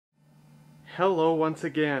Hello once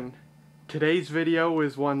again. Today's video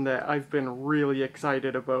is one that I've been really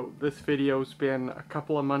excited about. This video's been a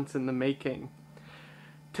couple of months in the making.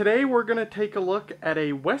 Today we're going to take a look at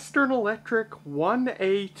a Western Electric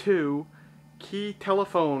 1A2 key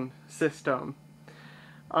telephone system.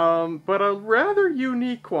 But a rather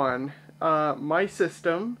unique one. My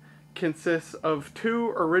system consists of two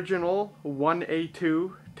original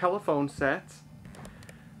 1A2 telephone sets,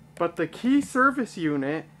 but the key service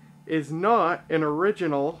unit is not an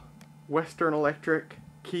original Western Electric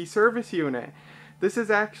key service unit. This is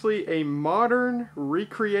actually a modern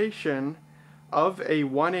recreation of a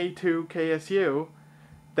 1A2 KSU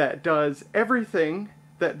that does everything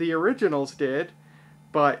that the originals did,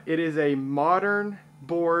 but it is a modern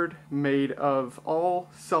board made of all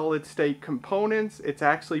solid-state components. It's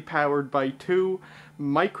actually powered by two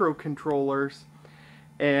microcontrollers,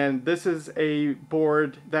 and this is a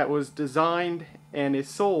board that was designed and is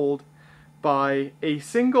sold by a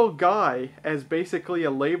single guy as basically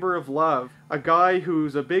a labor of love. A guy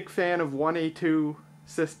who's a big fan of 1A2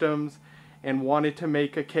 systems and wanted to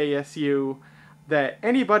make a KSU that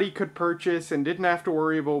anybody could purchase and didn't have to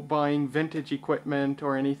worry about buying vintage equipment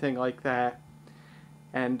or anything like that.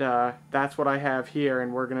 And that's what I have here,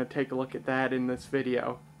 and we're going to take a look at that in this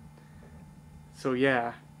video. So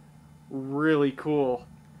yeah, really cool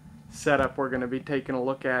setup we're going to be taking a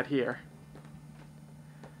look at here.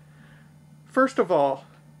 First of all,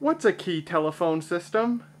 what's a key telephone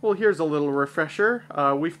system? Well, here's a little refresher.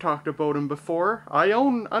 We've talked about them before. I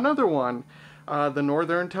own another one. The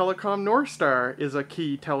Northern Telecom Northstar is a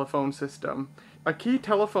key telephone system. A key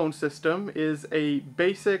telephone system is a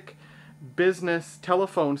basic business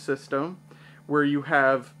telephone system where you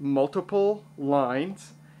have multiple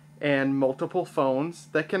lines and multiple phones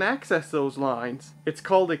that can access those lines. It's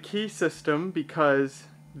called a key system because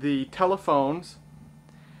the telephones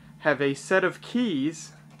have a set of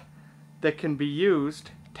keys that can be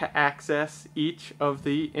used to access each of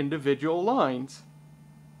the individual lines.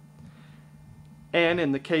 And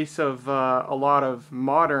in the case of a lot of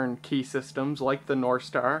modern key systems like the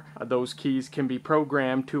Northstar, those keys can be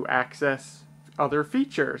programmed to access other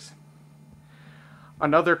features.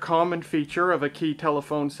 Another common feature of a key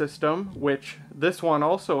telephone system, which this one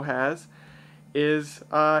also has, is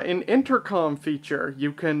an intercom feature.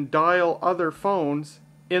 You can dial other phones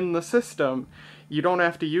in the system. You don't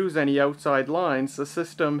have to use any outside lines. The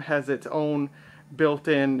system has its own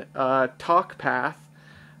built-in talk path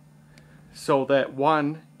so that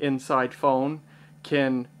one inside phone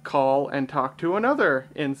can call and talk to another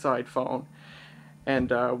inside phone. And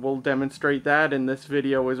we'll demonstrate that in this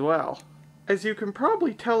video as well. As you can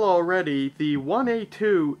probably tell already, the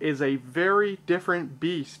 1A2 is a very different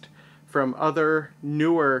beast from other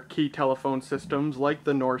newer key telephone systems like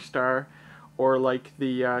the Northstar or like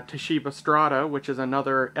the Toshiba Strata, which is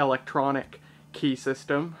another electronic key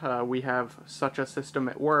system. We have such a system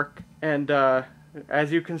at work. And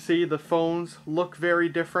as you can see, the phones look very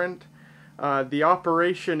different. The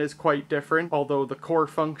operation is quite different, although the core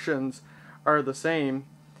functions are the same.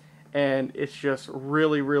 And it's just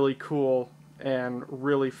really, really cool and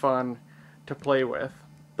really fun to play with.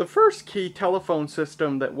 The first key telephone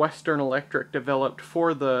system that Western Electric developed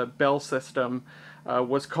for the Bell system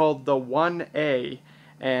was called the 1A,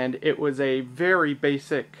 and it was a very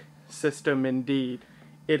basic system indeed.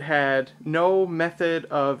 It had no method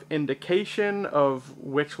of indication of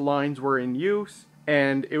which lines were in use,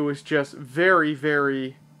 and it was just very,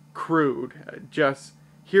 very crude. Just,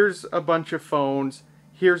 here's a bunch of phones,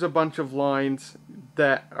 here's a bunch of lines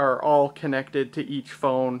that are all connected to each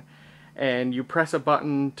phone, and you press a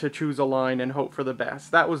button to choose a line and hope for the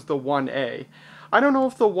best. That was the 1A. I don't know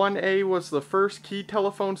if the 1A was the first key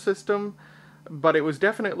telephone system, but it was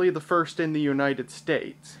definitely the first in the United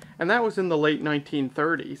States. And that was in the late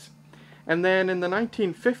 1930s. And then in the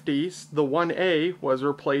 1950s, the 1A was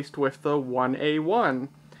replaced with the 1A1,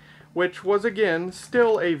 which was again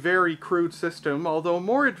still a very crude system, although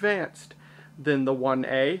more advanced than the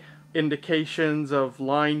 1A. Indications of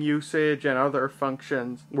line usage and other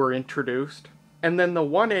functions were introduced. And then the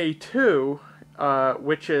 1A2,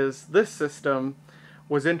 which is this system,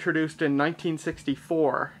 was introduced in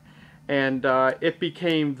 1964, and it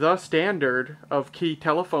became the standard of key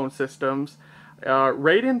telephone systems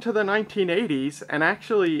right into the 1980s, and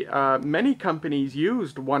actually many companies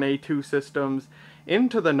used 1A2 systems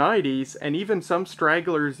into the 90s, and even some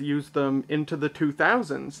stragglers used them into the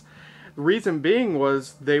 2000s. The reason being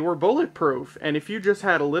was they were bulletproof, and if you just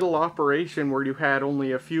had a little operation where you had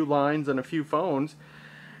only a few lines and a few phones,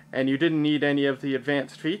 and you didn't need any of the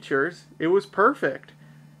advanced features, it was perfect.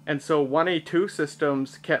 And so 1A2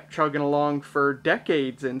 systems kept chugging along for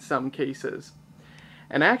decades in some cases.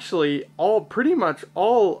 And actually, pretty much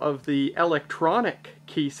all of the electronic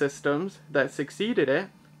key systems that succeeded it,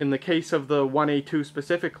 in the case of the 1A2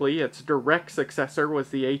 specifically, its direct successor was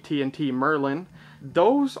the AT&T Merlin,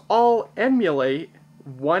 those all emulate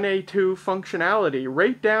 1A2 functionality,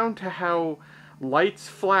 right down to how lights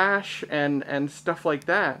flash and stuff like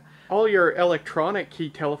that. All your electronic key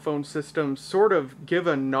telephone systems sort of give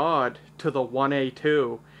a nod to the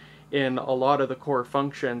 1A2 in a lot of the core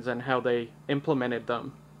functions and how they implemented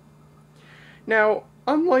them. Now,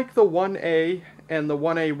 unlike the 1A and the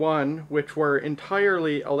 1A1, which were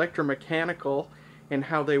entirely electromechanical in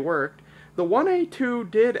how they worked, the 1A2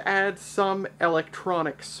 did add some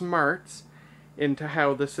electronic smarts into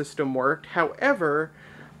how the system worked. However,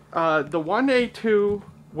 the 1A2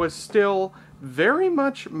 was still very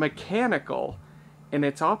much mechanical in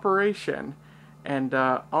its operation, and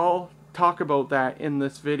I'll talk about that in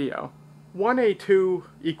this video. 1A2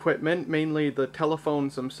 equipment, mainly the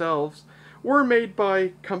telephones themselves, were made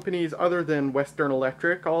by companies other than Western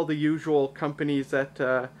Electric, all the usual companies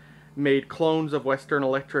that made clones of Western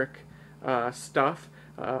Electric stuff.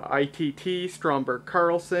 ITT, Stromberg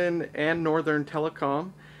Carlson, and Northern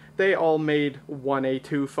Telecom. They all made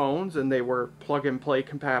 1A2 phones, and they were plug-and-play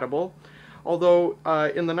compatible. Although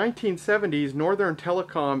in the 1970s, Northern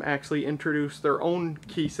Telecom actually introduced their own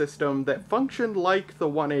key system that functioned like the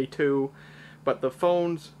 1A2, but the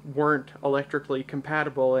phones weren't electrically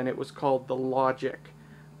compatible, and it was called the Logic,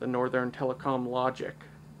 the Northern Telecom Logic.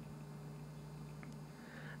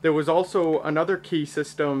 There was also another key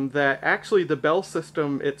system that actually the Bell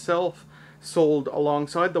system itself sold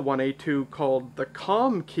alongside the 1A2 called the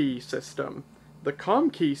COM key system. The COM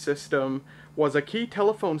key system was a key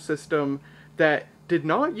telephone system that did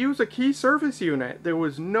not use a key service unit. There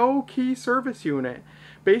was no key service unit.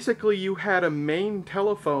 Basically, you had a main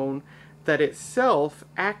telephone that itself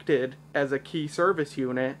acted as a key service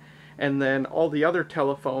unit, and then all the other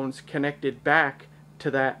telephones connected back to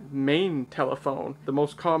that main telephone. The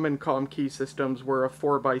most common COM key systems were a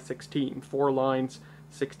 4x16, 4 lines,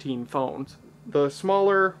 16 phones. The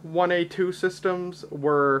smaller 1A2 systems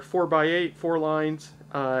were 4x8, 4 lines,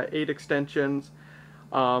 8 extensions,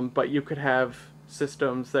 but you could have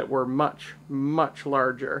systems that were much, much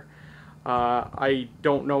larger. I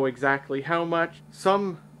don't know exactly how much.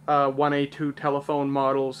 Some 1A2 telephone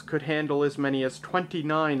models could handle as many as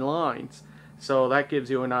 29 lines, so that gives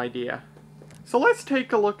you an idea. So let's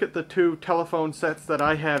take a look at the two telephone sets that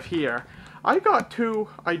I have here. I got two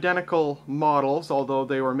identical models, although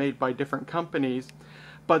they were made by different companies,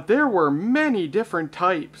 but there were many different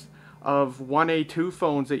types of 1A2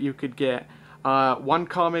 phones that you could get. One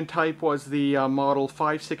common type was the Model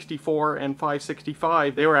 564 and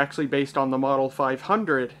 565. They were actually based on the Model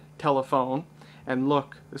 500 telephone and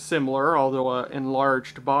look similar, although an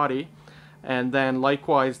enlarged body. And then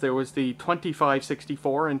likewise there was the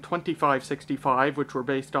 2564 and 2565, which were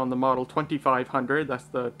based on the Model 2500. That's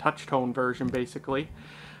the touch-tone version basically.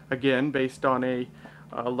 Again, based on a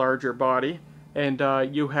larger body. And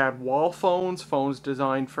you had wall phones, phones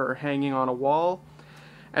designed for hanging on a wall.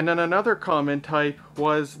 And then another common type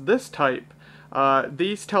was this type.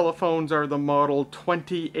 These telephones are the Model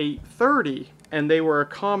 2830, and they were a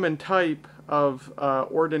common type of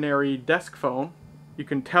ordinary desk phone. You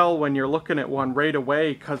can tell when you're looking at one right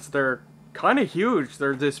away because they're kind of huge.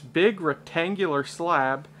 They're this big rectangular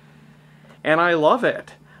slab, and I love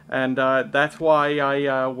it. And that's why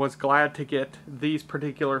I was glad to get these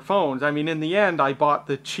particular phones. I mean, in the end, I bought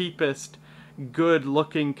the cheapest,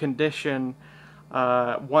 good-looking condition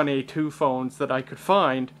 1A2 phones that I could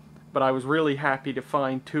find, but I was really happy to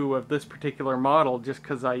find two of this particular model just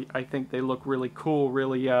because I think they look really cool,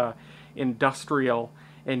 really industrial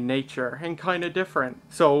in nature and kind of different.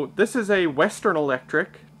 So this is a Western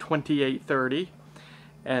Electric 2830,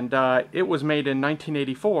 and it was made in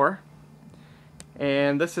 1984.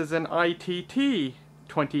 And this is an ITT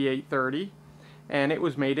 2830, and it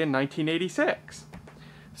was made in 1986.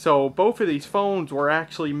 So both of these phones were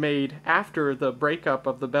actually made after the breakup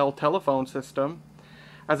of the Bell telephone system.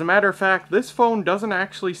 As a matter of fact, this phone doesn't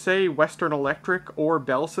actually say Western Electric or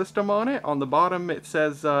Bell system on it. On the bottom it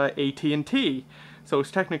says AT&T. So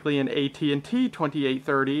it's technically an AT&T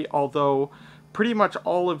 2830, although pretty much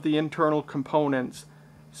all of the internal components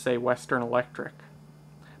say Western Electric.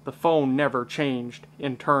 The phone never changed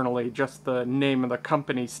internally, just the name of the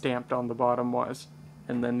company stamped on the bottom was.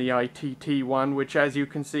 And then the ITT one, which as you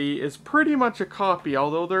can see is pretty much a copy,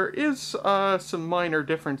 although there is some minor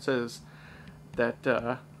differences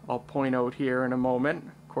that I'll point out here in a moment.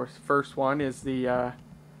 Of course, the first one is the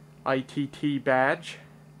ITT badge,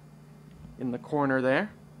 in the corner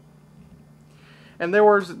there. And there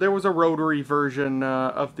was a rotary version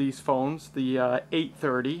of these phones, the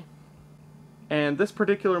 830. And this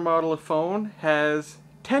particular model of phone has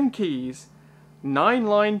 10 keys, 9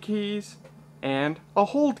 line keys, and a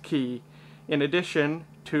hold key, in addition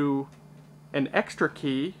to an extra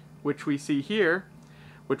key, which we see here,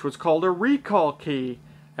 which was called a recall key.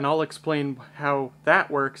 And I'll explain how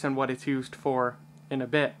that works and what it's used for in a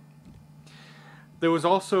bit. There was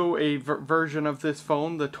also a version of this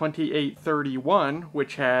phone, the 2831,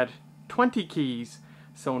 which had 20 keys,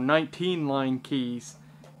 so 19 line keys,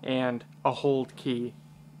 and a hold key.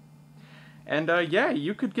 And yeah,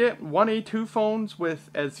 you could get 1A2 phones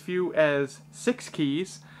with as few as 6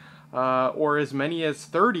 keys, or as many as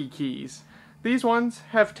 30 keys. These ones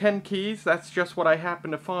have 10 keys, that's just what I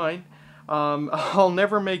happen to find. I'll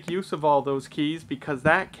never make use of all those keys because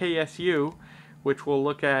that KSU, which we'll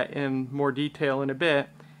look at in more detail in a bit,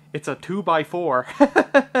 it's a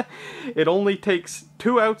 2x4. It only takes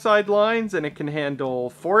 2 outside lines and it can handle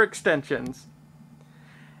 4 extensions.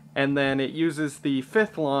 And then it uses the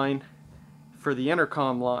 5th line for the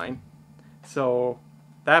intercom line. So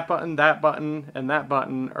that button, and that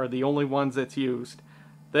button are the only ones that's used.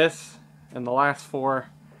 This and the last 4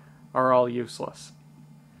 are all useless.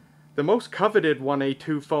 The most coveted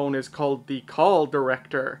 1A2 phone is called the Call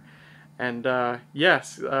Director. And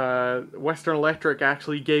yes, Western Electric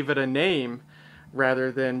actually gave it a name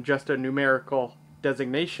rather than just a numerical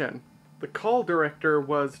designation. The Call Director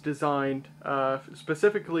was designed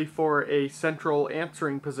specifically for a central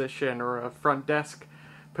answering position or a front desk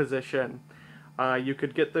position. You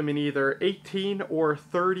could get them in either 18 or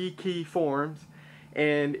 30 key forms,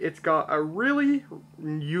 and it's got a really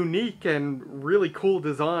unique and really cool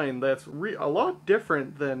design that's a lot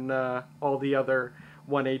different than all the other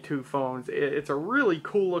 1A2 phones. It's a really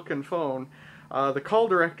cool looking phone. The Call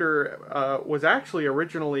Director was actually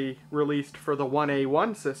originally released for the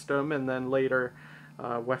 1A1 system, and then later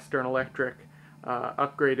Western Electric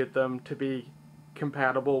upgraded them to be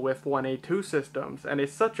compatible with 1A2 systems. And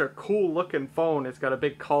it's such a cool looking phone. It's got a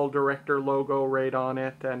big Call Director logo right on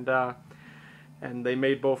it, and they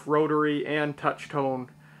made both rotary and touch-tone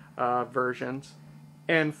versions.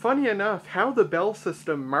 And funny enough, how the Bell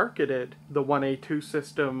system marketed the 1A2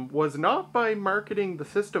 system was not by marketing the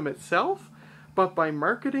system itself, but by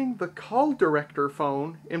marketing the Call Director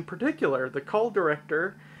phone in particular. The Call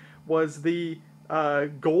Director was the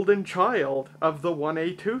golden child of the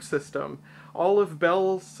 1A2 system. All of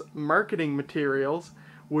Bell's marketing materials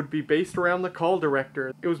would be based around the Call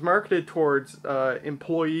Director. It was marketed towards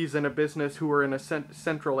employees in a business who were in a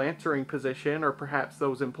central answering position, or perhaps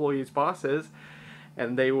those employees' bosses,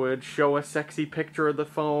 and they would show a sexy picture of the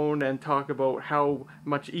phone and talk about how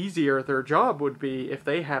much easier their job would be if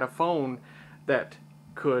they had a phone that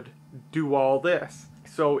could do all this.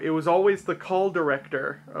 So it was always the Call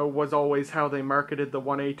Director was always how they marketed the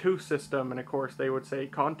 1A2 system, and of course they would say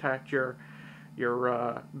contact your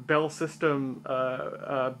Bell System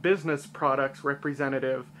business products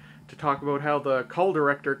representative to talk about how the Call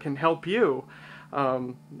Director can help you.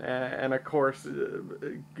 And of course,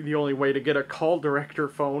 the only way to get a Call Director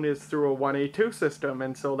phone is through a 1A2 system,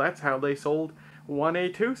 and so that's how they sold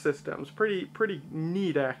 1A2 systems. Pretty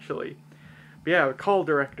neat, actually. But yeah, the Call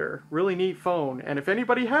Director, really neat phone. And if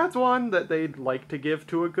anybody has one that they'd like to give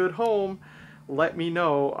to a good home, let me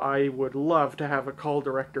know. I would love to have a Call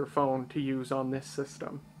Director phone to use on this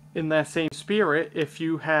system. In that same spirit, if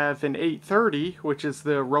you have an 830, which is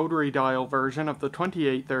the rotary dial version of the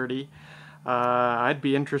 2830, I'd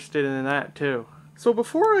be interested in that too. So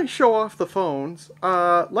before I show off the phones,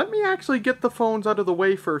 let me actually get the phones out of the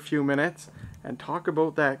way for a few minutes and talk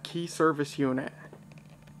about that key service unit.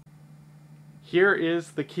 Here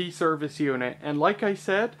is the key service unit, and like I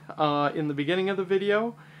said in the beginning of the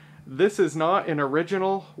video, this is not an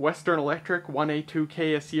original Western Electric 1A2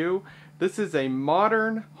 KSU. This is a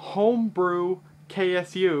modern homebrew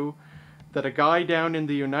KSU that a guy down in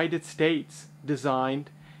the United States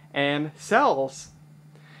designed and sells.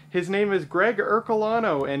 His name is Greg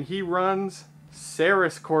Ercolano, and he runs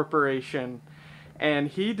Seriss Corporation, and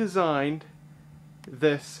he designed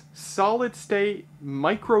this solid-state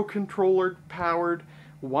microcontroller powered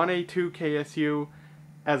 1A2 KSU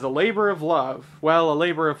as a labor of love. Well, a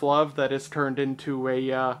labor of love that has turned into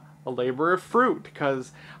a labor of fruit,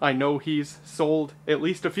 because I know he's sold at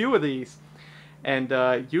least a few of these. And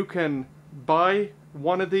you can buy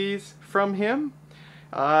one of these from him.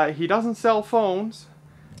 He doesn't sell phones,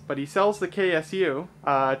 but he sells the KSU.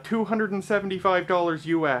 $275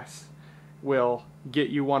 US will get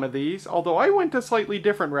you one of these. Although I went a slightly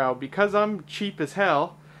different route because I'm cheap as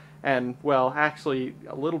hell and, well, actually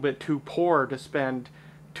a little bit too poor to spend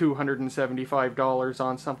 $275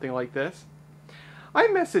 on something like this. I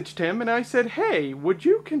messaged him and I said, hey, would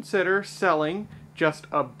you consider selling just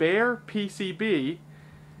a bare PCB,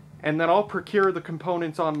 and then I'll procure the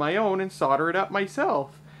components on my own and solder it up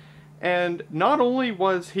myself? And not only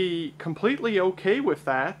was he completely okay with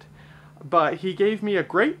that, but he gave me a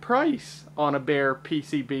great price on a bare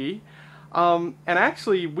PCB. And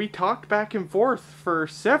actually, we talked back and forth for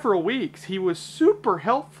several weeks. He was super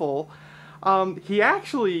helpful. He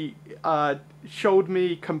actually showed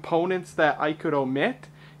me components that I could omit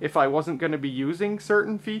if I wasn't going to be using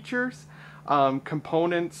certain features.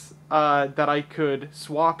 Components that I could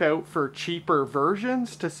swap out for cheaper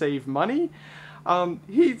versions to save money.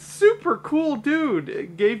 He's super cool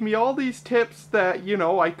dude. Gave me all these tips that, you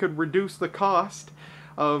know, I could reduce the cost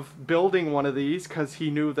of building one of these, because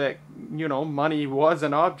he knew that, you know, money was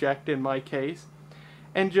an object in my case.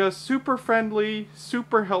 And just super friendly,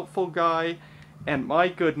 super helpful guy, and my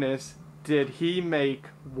goodness, did he make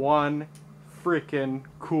one freaking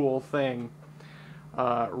cool thing.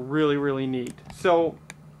 Really, really neat. So,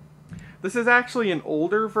 this is actually an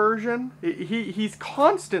older version. He's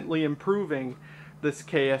constantly improving this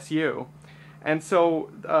KSU. And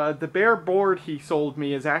so the bare board he sold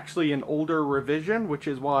me is actually an older revision, which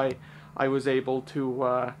is why I was able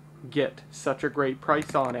to get such a great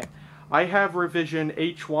price on it. I have revision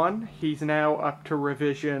H1. He's now up to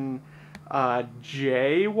revision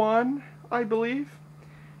J1, I believe.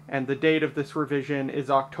 And the date of this revision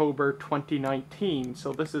is October 2019.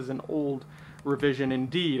 So this is an old revision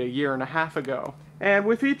indeed, a year and a half ago. And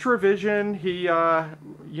with each revision, he,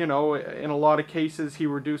 you know, in a lot of cases, he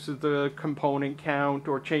reduces the component count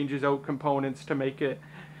or changes out components to make it,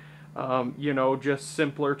 you know, just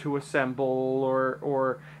simpler to assemble,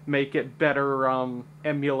 or make it better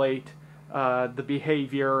emulate the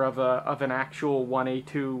behavior of an actual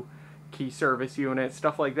 1A2 key service unit,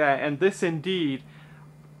 stuff like that. And this indeed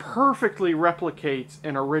perfectly replicates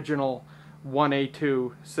an original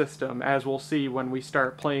 1A2 system, as we'll see when we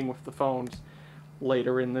start playing with the phones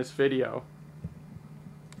later in this video.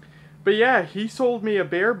 But yeah, he sold me a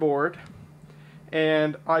bare board,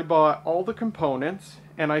 and I bought all the components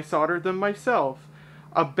and I soldered them myself.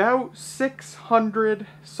 About 600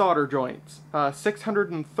 solder joints,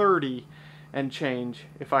 630 and change,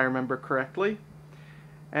 if I remember correctly.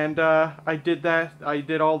 And I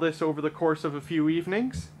did all this over the course of a few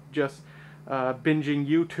evenings, just binging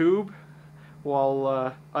YouTube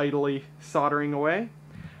while idly soldering away.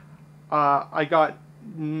 I got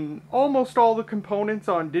almost all the components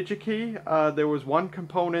on DigiKey. There was one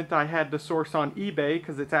component I had to source on eBay,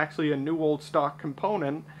 because it's actually a new old stock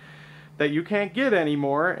component that you can't get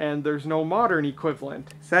anymore, and there's no modern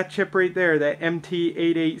equivalent. It's that chip right there, that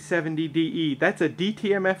MT8870DE. That's a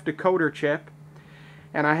DTMF decoder chip,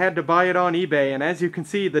 and I had to buy it on eBay, and as you can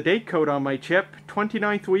see, the date code on my chip,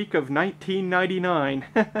 29th week of 1999.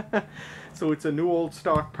 So it's a new old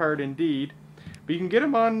stock part indeed. But you can get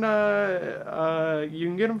them on, you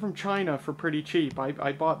can get them from China for pretty cheap.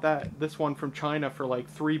 I bought this one from China for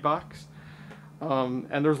like $3.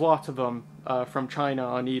 And there's lots of them from China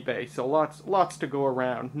on eBay, so lots to go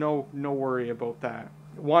around. No worry about that.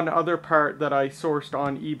 One other part that I sourced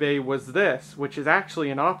on eBay was this, which is actually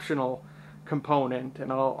an optional component,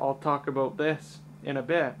 and I'll talk about this in a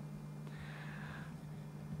bit.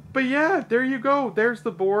 But yeah, there you go. There's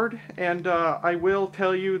the board, and I will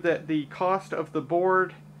tell you that the cost of the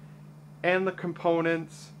board and the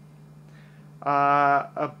components,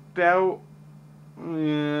 about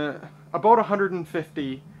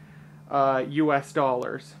 $150 US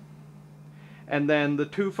dollars. And then the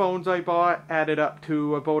two phones I bought added up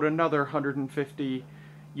to about another $150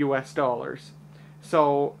 US dollars.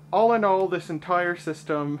 So all in all, this entire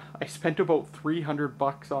system I spent about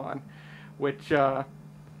 $300 on, which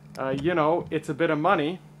you know, it's a bit of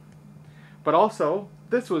money. But also,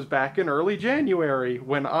 this was back in early January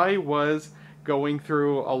when I was going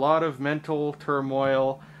through a lot of mental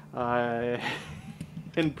turmoil, in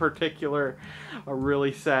particular a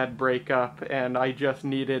really sad breakup, and I just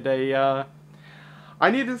needed I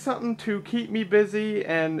needed something to keep me busy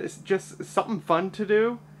and just something fun to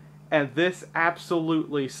do, and this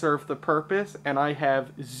absolutely served the purpose, and I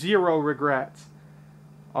have zero regrets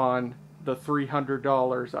on the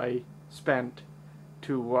 $300 I spent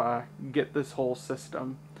to get this whole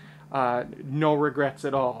system. No regrets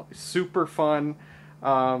at all. Super fun.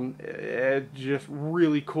 Just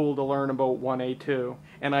really cool to learn about 1A2.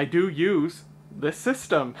 And I do use this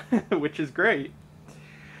system, which is great.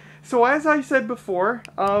 So as I said before,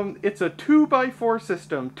 it's a 2x4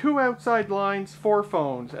 system. 2 outside lines, 4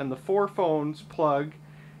 phones. And the 4 phones plug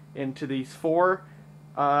into these four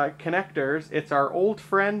connectors. It's our old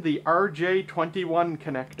friend, the RJ21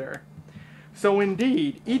 connector. So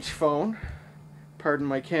indeed, each phone, pardon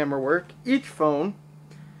my camera work, each phone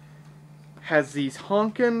has these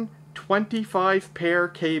honkin' 25 pair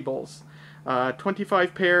cables.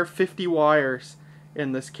 25 pair, 50 wires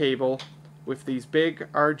in this cable with these big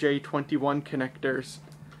RJ21 connectors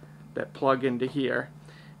that plug into here.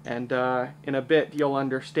 And in a bit you'll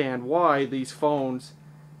understand why these phones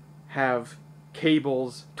have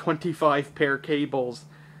cables, 25 pair cables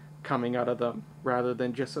coming out of them rather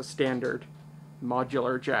than just a standard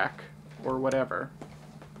modular jack or whatever.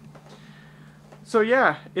 So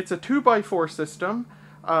yeah, it's a 2x4 system.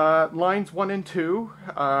 Lines 1 and 2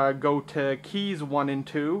 go to keys 1 and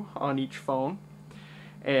 2 on each phone,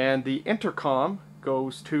 and the intercom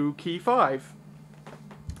goes to key 5.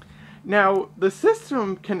 Now, the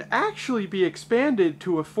system can actually be expanded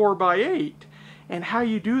to a 4x8, and how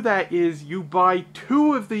you do that is you buy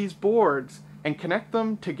 2 of these boards and connect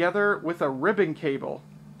them together with a ribbon cable.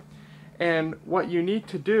 And what you need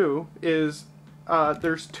to do is,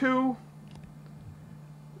 there's 2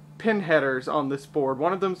 pin headers on this board.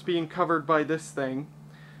 One of them's being covered by this thing,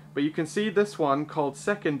 but you can see this one called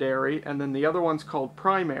secondary, and then the other one's called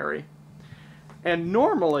primary. And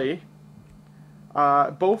normally,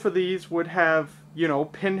 both of these would have, you know,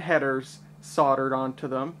 pin headers soldered onto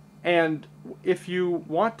them. And if you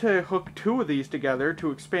want to hook 2 of these together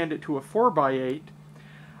to expand it to a 4x8,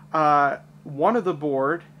 one of the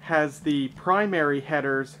board has the primary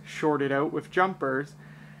headers shorted out with jumpers,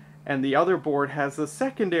 and the other board has the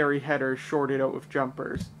secondary headers shorted out with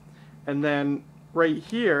jumpers. And then right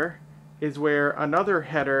here is where another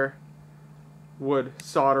header would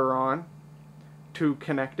solder on to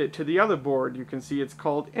connect it to the other board. You can see it's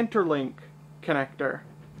called interlink connector.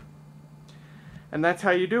 And that's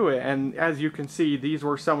how you do it. And as you can see, these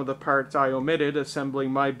were some of the parts I omitted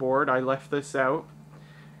assembling my board. I left this out,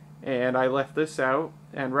 and I left this out,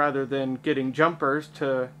 and rather than getting jumpers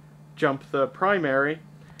to jump the primary,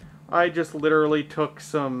 I just literally took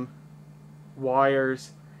some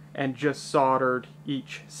wires and just soldered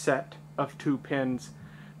each set of 2 pins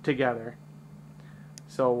together.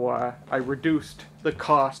 So I reduced the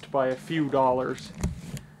cost by a few dollars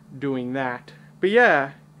doing that. But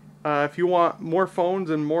yeah, if you want more phones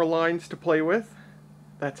and more lines to play with,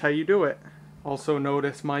 that's how you do it. Also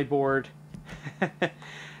notice my board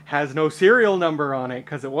has no serial number on it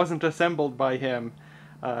because it wasn't assembled by him.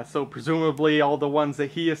 So presumably all the ones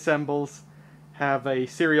that he assembles have a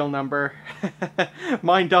serial number.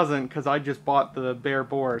 Mine doesn't, because I just bought the bare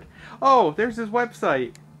board. Oh, there's his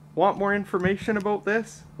website. Want more information about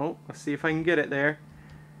this? Oh, let's see if I can get it there.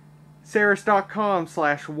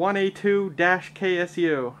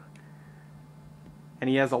 Seriss.com/1A2-KSU. And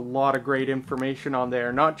he has a lot of great information on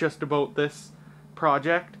there, not just about this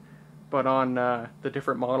project, but on the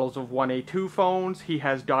different models of 1A2 phones. He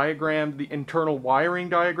has diagrammed the internal wiring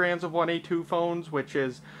diagrams of 1A2 phones, which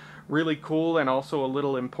is really cool and also a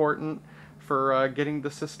little important for getting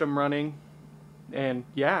the system running. And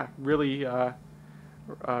yeah, really,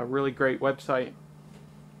 really great website.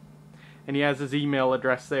 And he has his email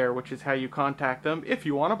address there, which is how you contact them if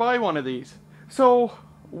you want to buy one of these. So,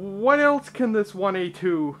 what else can this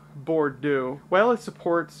 1A2 board do? Well, it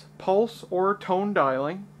supports pulse or tone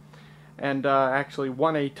dialing. And actually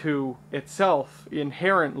 1A2 itself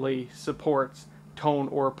inherently supports tone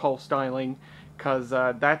or pulse dialing, because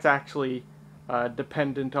that's actually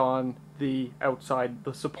dependent on the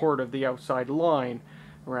support of the outside line,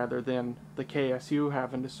 rather than the KSU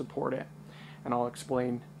having to support it. And I'll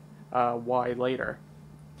explain why later.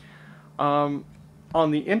 On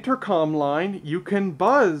the intercom line, you can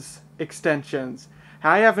buzz extensions.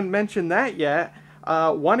 I haven't mentioned that yet.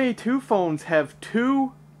 1A2 phones have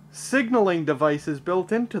 2 signaling devices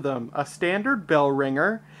built into them, a standard bell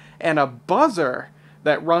ringer and a buzzer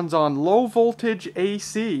that runs on low voltage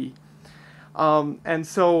AC. And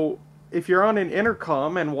so if you're on an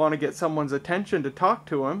intercom and want to get someone's attention to talk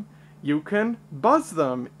to them, you can buzz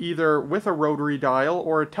them either with a rotary dial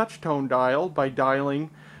or a touch tone dial by dialing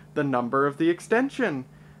the number of the extension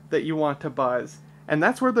that you want to buzz. And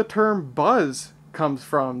that's where the term buzz comes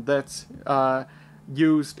from. That's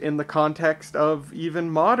used in the context of even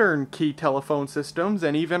modern key telephone systems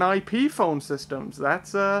and even IP phone systems.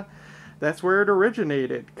 That's where it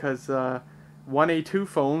originated, because 1A2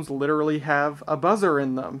 phones literally have a buzzer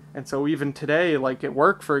in them. And so even today, like at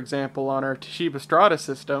work, for example, on our Toshiba Strata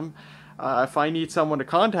system, if I need someone to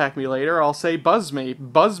contact me later, I'll say buzz me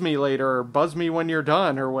later, or buzz me when you're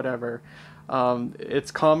done, or whatever.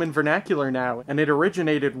 It's common vernacular now, and it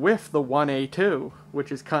originated with the 1A2, which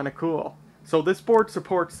is kind of cool. So this board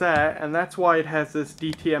supports that, and that's why it has this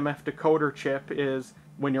DTMF decoder chip. Is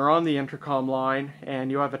when you're on the intercom line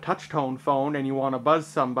and you have a touch tone phone and you want to buzz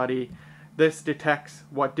somebody, this detects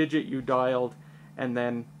what digit you dialed and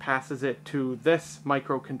then passes it to this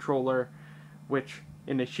microcontroller, which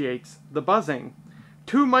initiates the buzzing.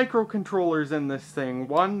 Two microcontrollers in this thing.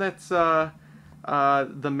 One that's the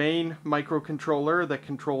main microcontroller that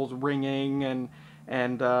controls ringing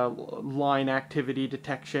and line activity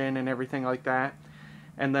detection and everything like that.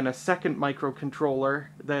 And then a second microcontroller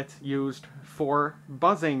that's used for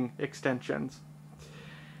buzzing extensions.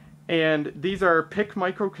 And these are PIC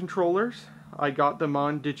microcontrollers. I got them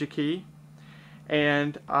on DigiKey.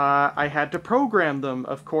 And I had to program them,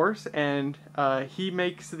 of course, and he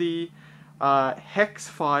makes the hex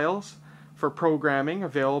files for programming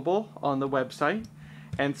available on the website.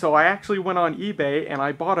 And so I actually went on eBay and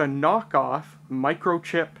I bought a knockoff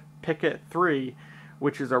microchip Picket 3,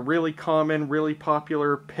 which is a really common, really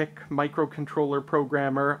popular PIC microcontroller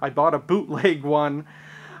programmer. I bought a bootleg one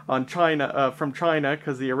on from China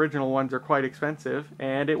because the original ones are quite expensive,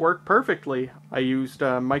 and it worked perfectly. I used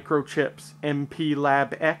Microchip's MP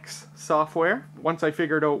Lab X software. Once I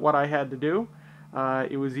figured out what I had to do,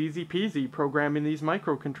 it was easy peasy programming these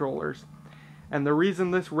microcontrollers. And the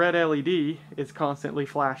reason this red LED is constantly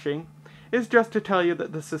flashing is just to tell you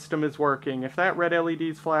that the system is working. If that red LED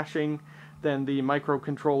is flashing, then the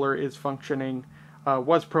microcontroller is functioning,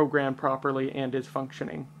 was programmed properly and is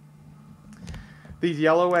functioning. These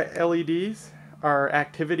yellow LEDs are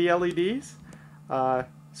activity LEDs,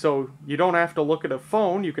 so you don't have to look at a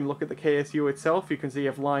phone. You can look at the KSU itself. You can see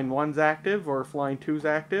if line 1's active or if line 2's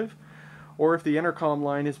active, or if the intercom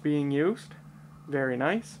line is being used. Very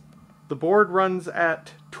nice. The board runs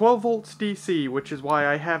at 12 volts DC, which is why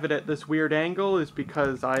I have it at this weird angle, is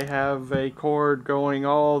because I have a cord going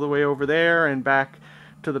all the way over there and back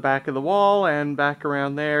to the back of the wall and back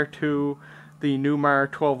around there to the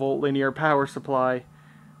Newmar 12 volt linear power supply,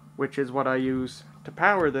 which is what I use to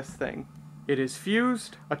power this thing. It is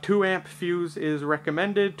fused. A 2 amp fuse is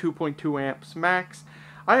recommended, 2.2 amps max.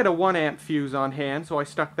 I had a 1 amp fuse on hand, so I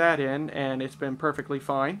stuck that in and it's been perfectly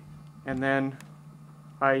fine. And then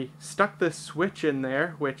I stuck this switch in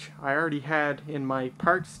there, which I already had in my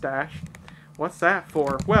parts stash. What's that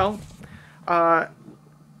for? Well,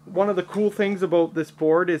 one of the cool things about this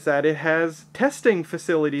board is that it has testing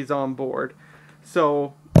facilities on board.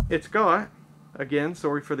 So it's got, again,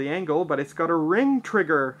 sorry for the angle, but it's got a ring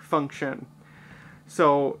trigger function.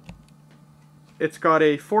 So it's got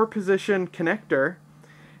a 4-position connector,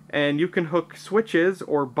 and you can hook switches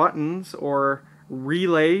or buttons or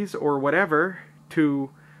relays or whatever to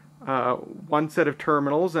one set of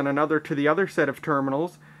terminals and another to the other set of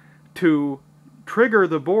terminals to trigger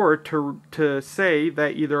the board to say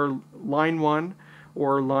that either line 1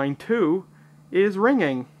 or line 2 is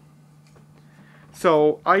ringing.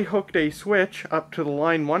 So I hooked a switch up to the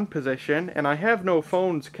line 1 position, and I have no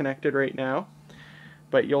phones connected right now,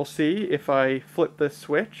 but you'll see if I flip this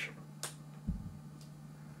switch,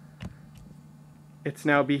 it's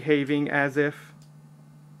now behaving as if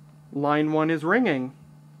line 1 is ringing.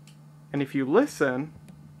 And if you listen,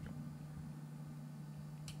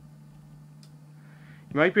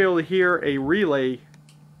 you might be able to hear a relay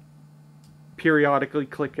periodically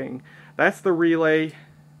clicking. That's the relay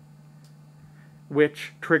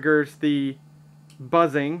which triggers the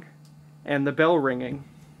buzzing and the bell ringing.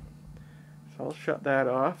 So I'll shut that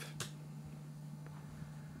off.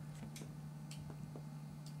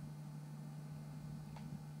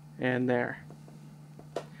 And there.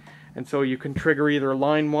 And so you can trigger either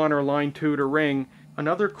line 1 or line 2 to ring.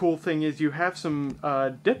 Another cool thing is you have some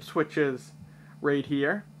dip switches right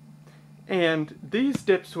here. And these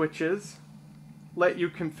dip switches let you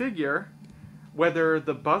configure whether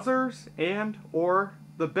the buzzers and or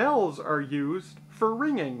the bells are used for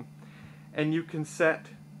ringing. And you can set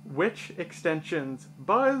which extensions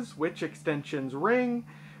buzz, which extensions ring,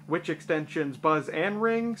 which extensions buzz and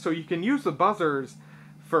ring. So you can use the buzzers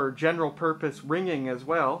for general purpose ringing as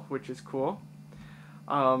well, which is cool.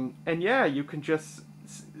 And yeah, you can just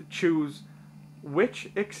choose which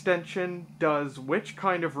extension does which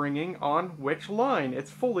kind of ringing on which line. It's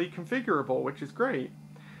fully configurable, which is great.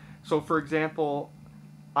 So for example,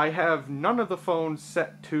 I have none of the phones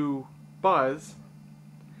set to buzz,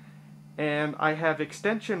 and I have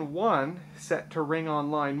extension 1 set to ring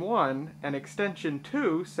on line 1 and extension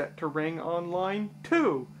 2 set to ring on line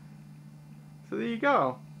 2. So there you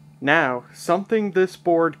go. Now, something this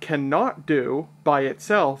board cannot do by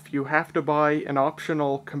itself, you have to buy an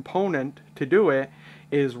optional component to do it,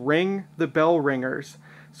 is ring the bell ringers.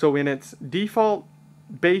 So in its default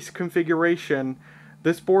base configuration,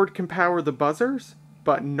 This board can power the buzzers,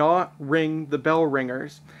 but not ring the bell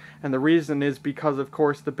ringers. And the reason is because, of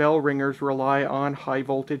course, the bell ringers rely on high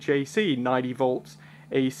voltage AC, 90 volts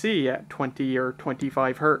AC at 20 or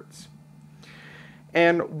 25 hertz.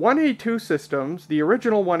 And 1A2 systems, the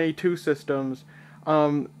original 1A2 systems,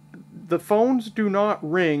 the phones do not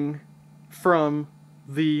ring from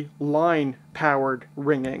the line-powered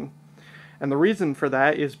ringing. And the reason for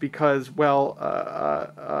that is because, well,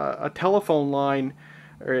 a telephone line,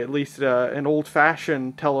 or at least an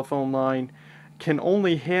old-fashioned telephone line, can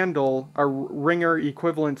only handle a ringer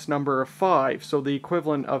equivalence number of 5, so the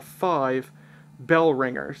equivalent of 5 bell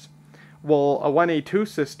ringers. Well, a 1A2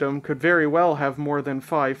 system could very well have more than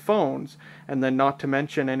 5 phones, and then not to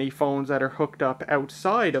mention any phones that are hooked up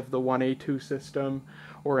outside of the 1A2 system,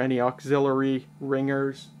 or any auxiliary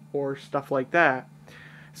ringers, or stuff like that.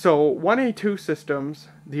 So 1A2 systems,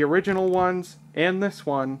 the original ones and this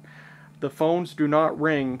one, the phones do not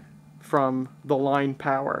ring from the line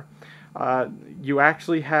power. You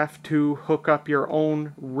actually have to hook up your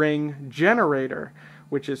own ring generator,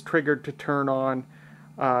 which is triggered to turn on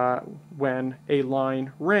when a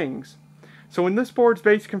line rings. So in this board's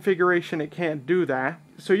base configuration, it can't do that.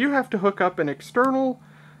 So you have to hook up an external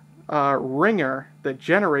ringer that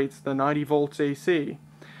generates the 90 volts AC.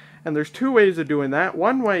 And there's two ways of doing that.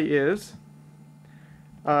 One way is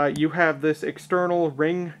you have this external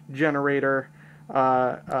ring generator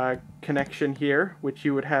connection here, which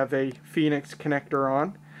you would have a Phoenix connector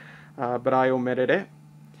on, but I omitted it.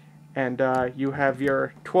 And you have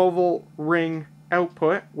your 12 volt ring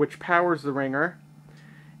output, which powers the ringer,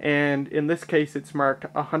 and in this case it's marked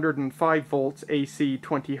 105 volts AC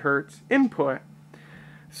 20 hertz input.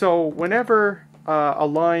 So whenever a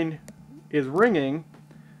line is ringing,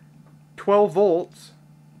 12 volts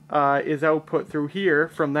is output through here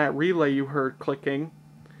from that relay you heard clicking,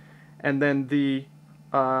 and then the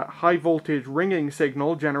high voltage ringing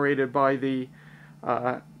signal generated by the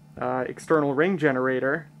external ring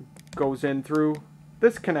generator goes in through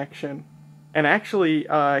this connection. And actually,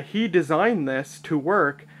 he designed this to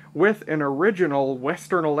work with an original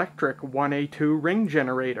Western Electric 1A2 ring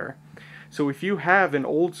generator. So if you have an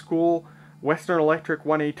old school Western Electric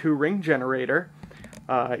 1A2 ring generator,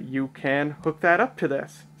 you can hook that up to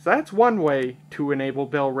this. So that's one way to enable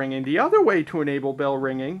bell ringing. The other way to enable bell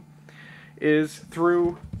ringing is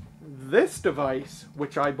through this device,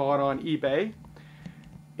 which I bought on eBay.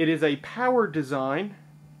 It is a Power Design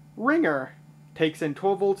ringer. Takes in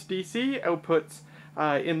 12 volts DC, outputs,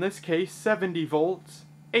 in this case, 70 volts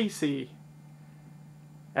AC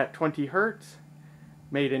at 20 hertz.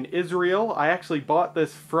 Made in Israel. I actually bought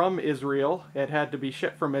this from Israel. It had to be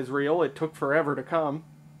shipped from Israel. It took forever to come.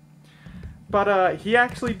 But he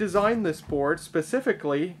actually designed this board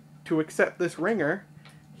specifically to accept this ringer.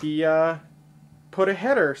 He put a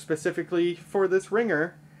header specifically for this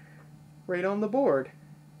ringer right on the board.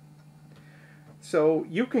 So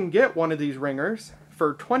you can get one of these ringers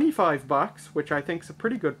for 25 bucks, which I think is a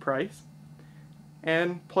pretty good price,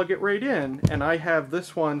 and plug it right in. And I have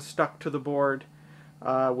this one stuck to the board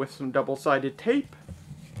with some double-sided tape,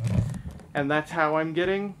 and that's how I'm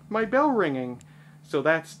getting my bell ringing. So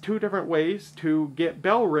that's two different ways to get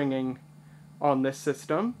bell ringing on this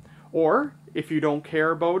system. Or, if you don't care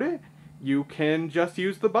about it, you can just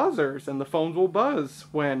use the buzzers, and the phones will buzz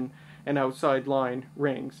when an outside line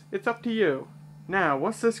rings. It's up to you. Now,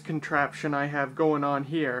 what's this contraption I have going on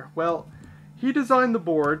here? Well, he designed the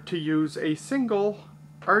board to use a single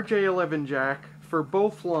RJ11 jack for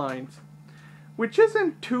both lines, which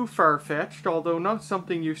isn't too far-fetched, although not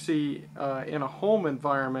something you see in a home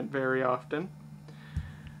environment very often.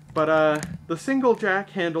 But the single jack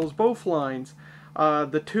handles both lines.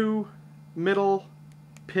 The two middle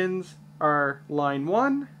pins are line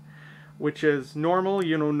 1, which is normal.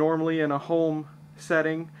 You know, normally in a home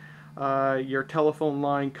setting, your telephone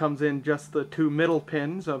line comes in just the two middle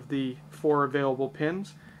pins of the 4 available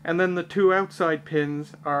pins, and then the 2 outside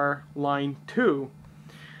pins are line 2.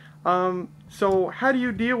 So how do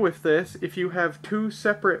you deal with this if you have 2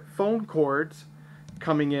 separate phone cords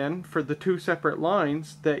coming in for the 2 separate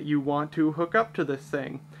lines that you want to hook up to this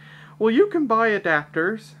thing? Well, you can buy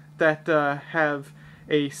adapters that have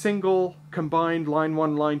a single combined line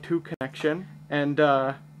 1, line 2 connection, and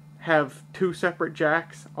have 2 separate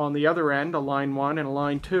jacks on the other end, a line 1 and a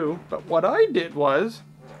line 2. But what I did was,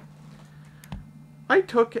 I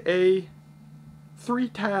took a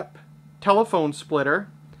 3-tap telephone splitter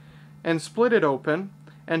and split it open,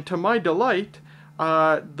 and to my delight,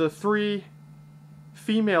 the 3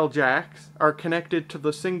 female jacks are connected to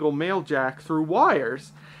the single male jack through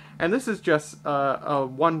wires. And this is just a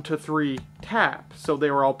 1 to 3 tap, so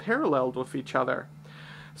they were all paralleled with each other.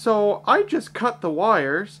 So I just cut the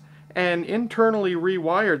wires and internally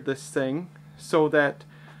rewired this thing so that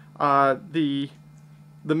the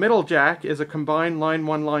middle jack is a combined line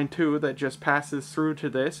 1, line 2 that just passes through to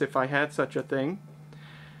this if I had such a thing.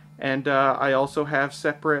 And I also have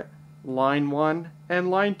separate line 1 and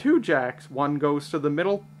line 2 jacks. One goes to the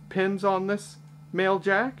middle pins on this male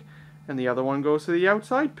jack, and the other one goes to the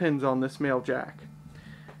outside pins on this male jack.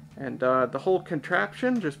 And the whole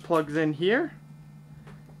contraption just plugs in here,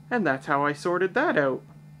 and that's how I sorted that out.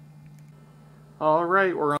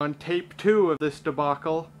 Alright, we're on tape 2 of this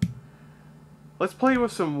debacle. Let's play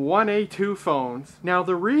with some 1A2 phones. Now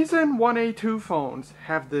the reason 1A2 phones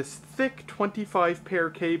have this thick 25 pair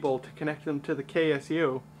cable to connect them to the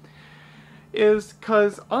KSU is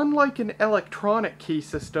because unlike an electronic key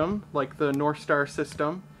system like the Northstar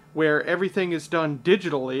system, where everything is done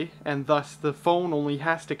digitally and thus the phone only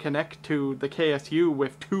has to connect to the KSU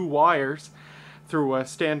with 2 wires through a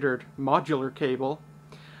standard modular cable,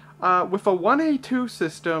 with a 1A2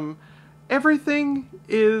 system, everything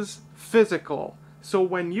is physical. So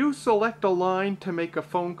when you select a line to make a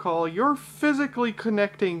phone call, you're physically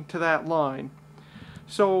connecting to that line.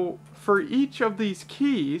 So for each of these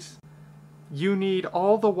keys, you need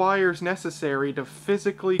all the wires necessary to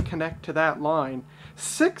physically connect to that line.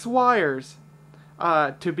 6 wires,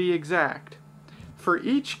 to be exact. For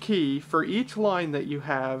each key, for each line that you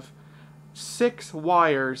have, 6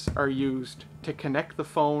 wires are used to connect the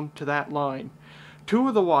phone to that line. 2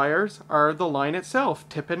 of the wires are the line itself,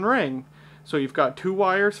 tip and ring. So you've got 2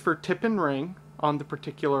 wires for tip and ring on the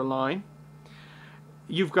particular line.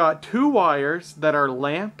 You've got 2 wires that are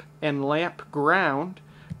lamp and lamp ground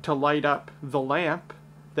to light up the lamp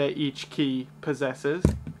that each key possesses.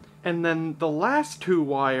 And then the last 2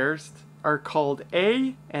 wires are called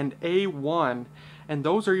A and A1, and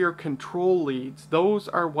those are your control leads. Those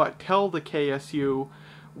are what tell the KSU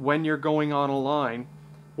when you're going on a line.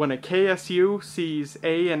 When a KSU sees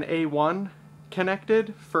A and A1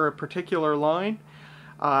 connected for a particular line,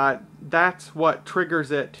 that's what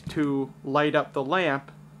triggers it to light up the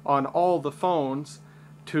lamp on all the phones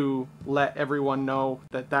to let everyone know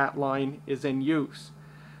that that line is in use.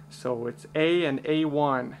 So it's A and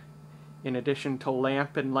A1 in addition to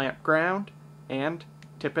lamp and lamp ground and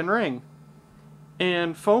tip and ring.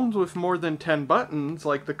 And phones with more than 10 buttons,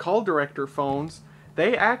 like the call director phones,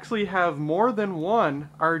 they actually have more than one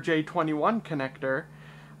RJ21 connector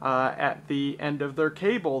at the end of their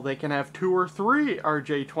cable. They can have 2 or 3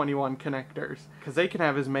 RJ21 connectors, because they can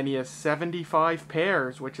have as many as 75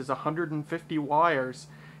 pairs, which is 150 wires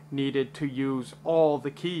needed to use all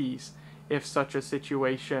the keys if such a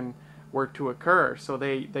situation were to occur. So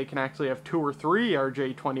they can actually have 2 or 3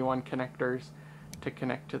 RJ21 connectors to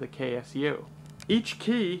connect to the KSU. Each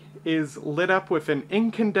key is lit up with an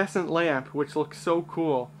incandescent lamp, which looks so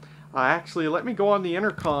cool. Actually, let me go on the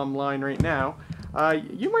intercom line right now.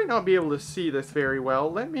 You might not be able to see this very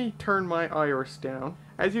well. Let me turn my iris down.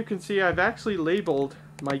 As you can see, I've actually labeled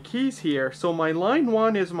my keys here. So my line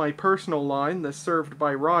 1 is my personal line that's served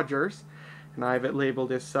by Rogers, and I have it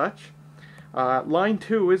labeled as such. Line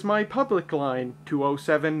 2 is my public line,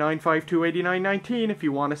 207-952-8919 if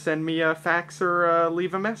you want to send me a fax or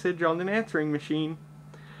leave a message on an answering machine.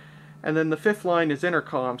 And then the 5th line is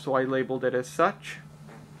intercom, so I labeled it as such.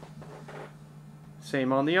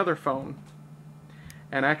 Same on the other phone.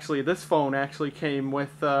 And actually this phone actually came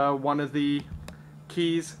with one of the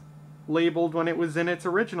keys labeled when it was in its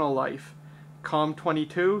original life.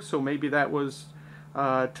 COM22, so maybe that was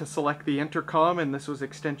to select the intercom, and this was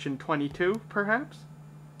extension 22, perhaps.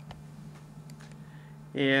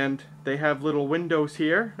 And they have little windows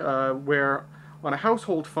here where on a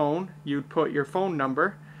household phone you'd put your phone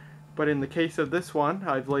number, but in the case of this one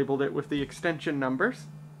I've labeled it with the extension numbers.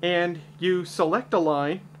 And you select a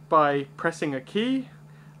line by pressing a key.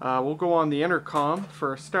 We'll go on the intercom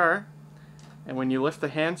for a start, and when you lift the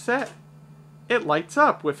handset, it lights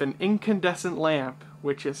up with an incandescent lamp,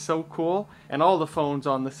 which is so cool. And all the phones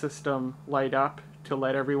on the system light up to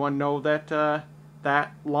let everyone know that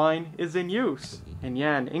that line is in use. And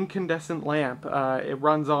yeah, an incandescent lamp. It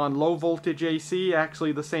runs on low voltage AC,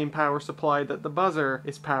 actually the same power supply that the buzzer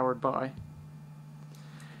is powered by.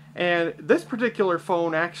 And this particular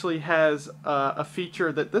phone actually has a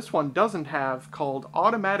feature that this one doesn't have called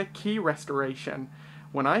automatic key restoration.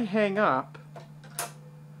 When I hang up,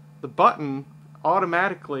 the button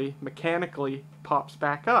automatically, mechanically pops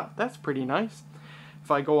back up. That's pretty nice.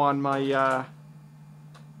 If I go on my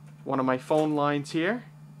one of my phone lines here,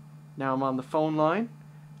 now I'm on the phone line,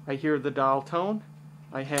 I hear the dial tone,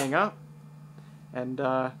 I hang up, and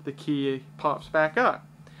the key pops back up.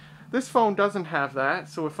 This phone doesn't have that,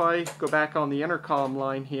 so if I go back on the intercom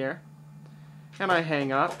line here and I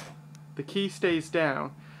hang up, the key stays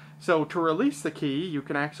down. So to release the key, you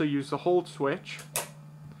can actually use the hold switch,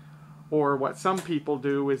 or what some people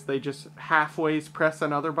do is they just halfways press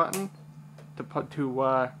another button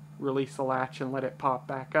to release the latch and let it pop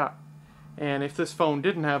back up. And if this phone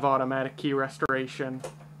didn't have automatic key restoration,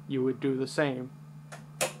 you would do the same.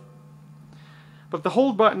 But the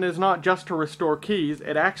hold button is not just to restore keys,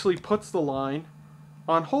 it actually puts the line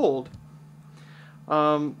on hold.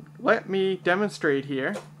 Let me demonstrate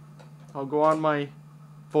here. I'll go on my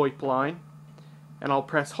VoIP line and I'll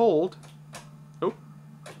press hold. Oh.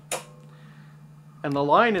 And the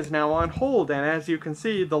line is now on hold, and as you can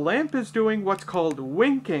see, the lamp is doing what's called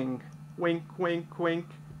winking. Wink, wink, wink.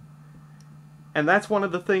 And that's one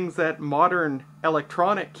of the things that modern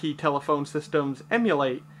electronic key telephone systems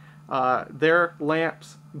emulate. Their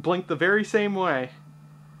lamps blink the very same way.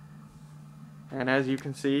 And as you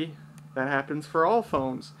can see, that happens for all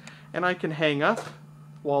phones. And I can hang up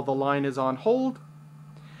while the line is on hold.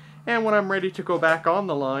 And when I'm ready to go back on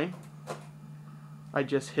the line, I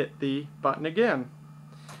just hit the button again.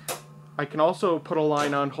 I can also put a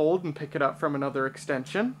line on hold and pick it up from another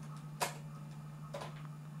extension.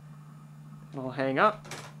 I'll hang up,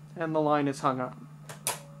 and the line is hung up.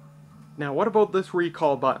 Now what about this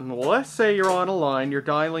recall button? Well, let's say you're on a line, you're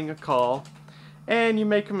dialing a call, and you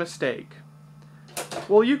make a mistake.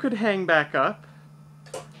 Well, you could hang back up,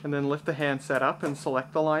 and then lift the handset up and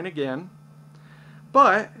select the line again.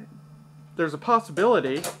 But there's a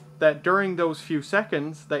possibility that during those few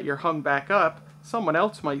seconds that you're hung back up, someone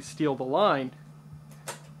else might steal the line.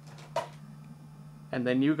 And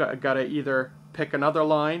then you gotta either pick another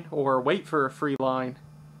line or wait for a free line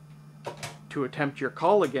to attempt your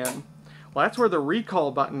call again. Well, that's where the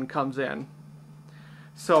recall button comes in.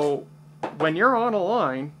 So when you're on a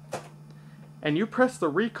line and you press the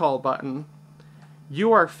recall button,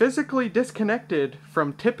 you are physically disconnected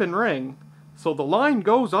from tip and ring, so the line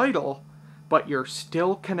goes idle, but you're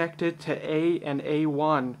still connected to A and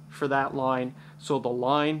A1 for that line, so the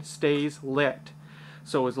line stays lit.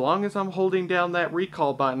 So as long as I'm holding down that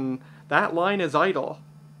recall button, that line is idle,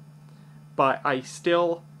 but I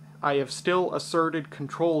have still asserted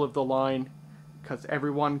control of the line because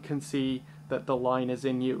everyone can see that the line is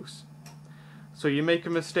in use. So you make a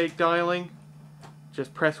mistake dialing,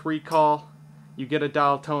 just press recall, you get a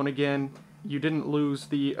dial tone again, you didn't lose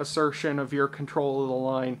the assertion of your control of the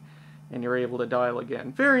line, and you're able to dial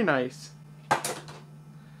again. Very nice.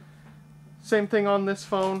 Same thing on this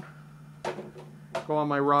phone. Go on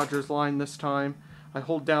my Rogers line this time. I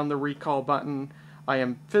hold down the recall button. I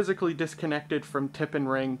am physically disconnected from tip and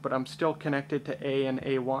ring, but I'm still connected to A and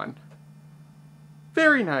A1.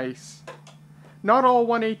 Very nice. Not all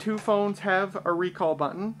 1A2 phones have a recall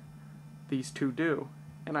button. These two do,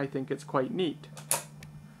 and I think it's quite neat.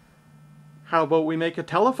 How about we make a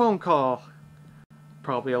telephone call?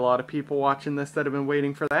 Probably a lot of people watching this that have been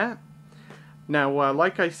waiting for that. Now,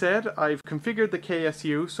 like I said, I've configured the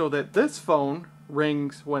KSU so that this phone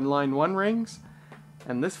rings when line 1 rings,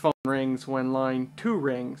 and this phone rings when line 2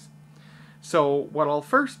 rings. So what I'll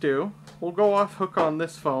first do, we'll go off hook on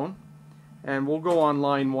this phone, and we'll go on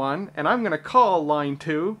line 1, and I'm going to call line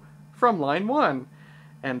 2 from line 1,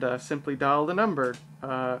 and simply dial the number.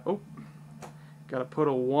 Gotta put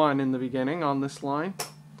a 1 in the beginning on this line.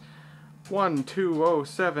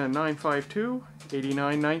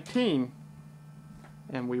 1-2-0-7-952-8919.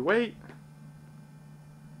 And we wait.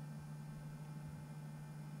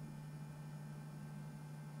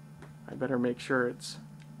 I better make sure it's...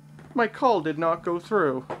 My call did not go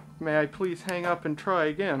through. May I please hang up and try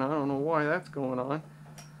again? I don't know why that's going on.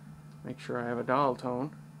 Make sure I have a dial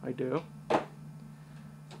tone. I do.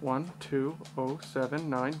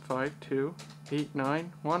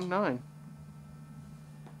 1-2-0-7-952-8919.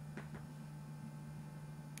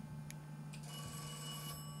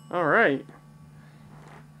 Alright.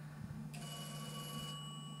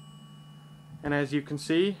 And as you can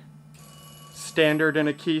see, standard in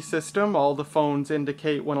a key system, all the phones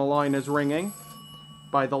indicate when a line is ringing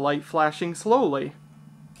by the light flashing slowly.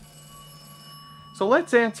 So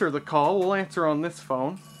let's answer the call. We'll answer on this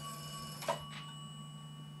phone.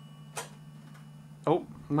 Oh,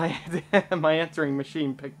 my answering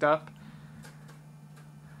machine picked up.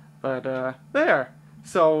 But there.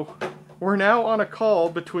 So we're now on a call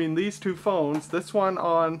between these two phones. This one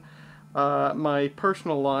on my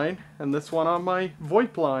personal line and this one on my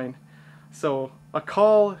VoIP line. So a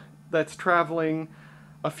call that's traveling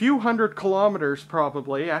a few hundred kilometers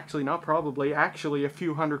probably, actually not probably, actually a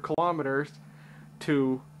few hundred kilometers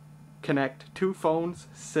to connect two phones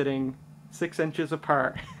sitting 6 inches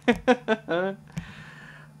apart.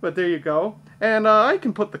 But there you go. And I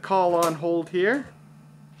can put the call on hold here.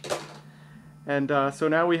 And so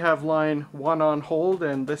now we have line 1 on hold,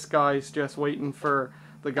 and this guy's just waiting for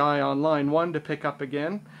the guy on line 1 to pick up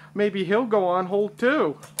again. Maybe he'll go on hold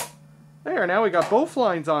too. There, now we got both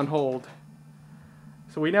lines on hold.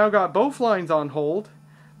 So we now got both lines on hold.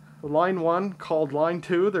 Line 1 called line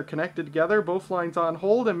 2, they're connected together, both lines on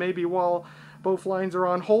hold, and maybe while both lines are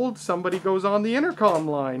on hold, somebody goes on the intercom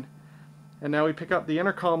line. And now we pick up the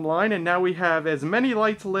intercom line, and now we have as many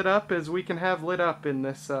lights lit up as we can have lit up in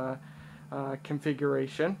this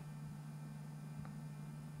configuration.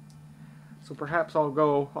 So perhaps I'll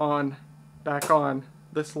go on back on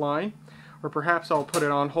this line, or perhaps I'll put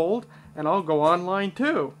it on hold, and I'll go on line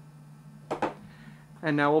 2.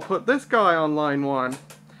 And now we'll put this guy on line 1.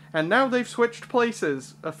 And now they've switched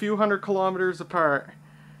places, a few hundred kilometers apart.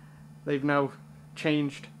 They've now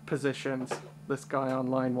changed positions. This guy on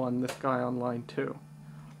line 1, this guy on line 2.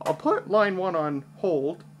 I'll put line 1 on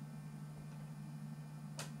hold.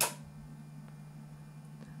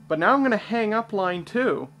 But now I'm going to hang up line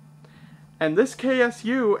 2. And this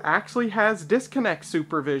KSU actually has disconnect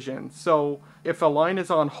supervision. So if a line is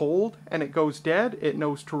on hold and it goes dead, it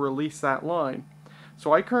knows to release that line.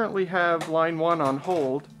 So I currently have line 1 on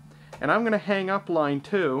hold. And I'm going to hang up line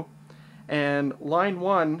 2. And line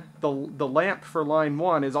 1, the lamp for line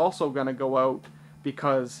 1 is also going to go out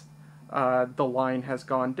because the line has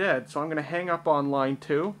gone dead. So I'm going to hang up on line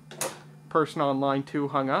 2. Person on line 2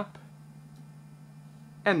 hung up.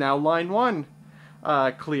 And now line 1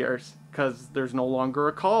 clears because there's no longer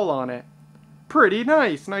a call on it. Pretty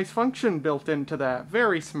nice. Nice function built into that.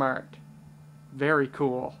 Very smart. Very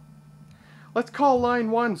cool. Let's call line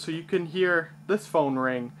 1 so you can hear this phone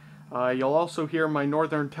ring. You'll also hear my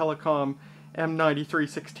Northern Telecom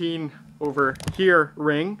M9316 over here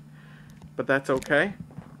ring, but that's okay.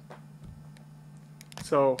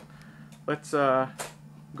 So let's go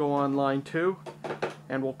on line 2,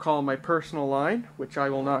 and we'll call my personal line, which I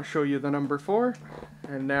will not show you the number for.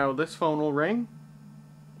 And now this phone will ring,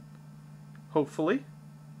 hopefully.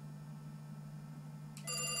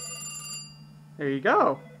 There you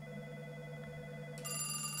go.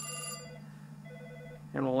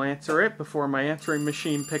 And we'll answer it before my answering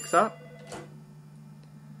machine picks up.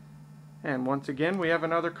 And once again, we have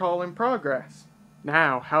another call in progress.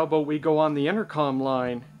 Now, how about we go on the intercom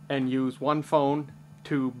line and use one phone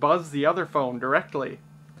to buzz the other phone directly.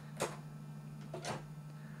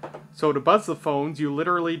 So to buzz the phones, you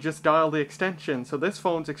literally just dial the extension. So this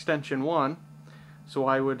phone's extension 1. So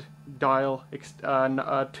I would dial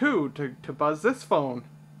 2 to buzz this phone.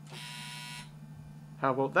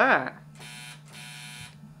 How about that?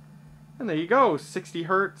 And there you go, 60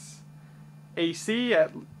 Hertz AC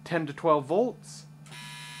at 10 to 12 volts.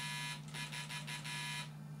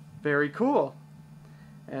 Very cool.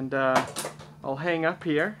 And I'll hang up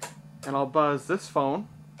here and I'll buzz this phone.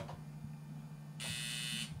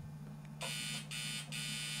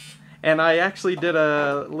 And I actually did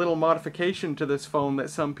a little modification to this phone that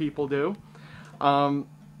some people do.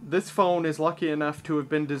 This phone is lucky enough to have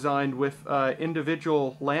been designed with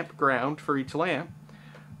individual lamp ground for each lamp.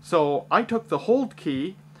 So I took the hold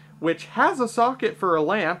key, which has a socket for a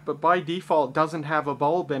lamp, but by default doesn't have a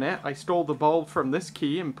bulb in it. I stole the bulb from this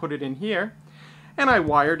key and put it in here, and I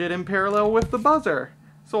wired it in parallel with the buzzer.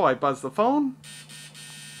 So I buzz the phone,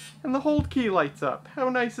 and the hold key lights up. How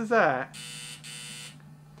nice is that?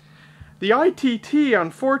 The ITT,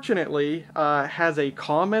 unfortunately, has a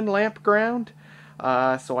common lamp ground,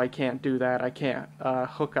 so I can't do that. I can't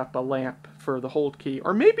hook up a lamp for the hold key.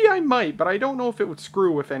 Or maybe I might, but I don't know if it would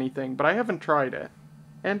screw with anything, but I haven't tried it.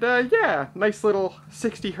 And yeah, nice little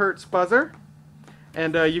 60 Hertz buzzer.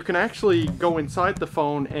 And you can actually go inside the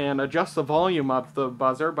phone and adjust the volume of the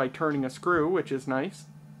buzzer by turning a screw, which is nice.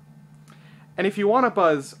 And if you want to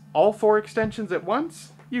buzz all 4 extensions at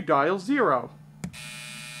once, you dial 0.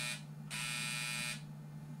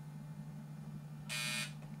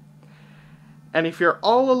 And if you're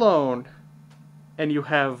all alone and you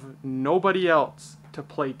have nobody else to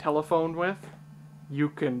play telephone with, you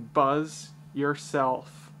can buzz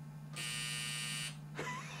yourself.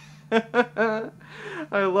 I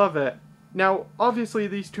love it. Now, obviously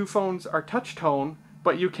these two phones are touch tone,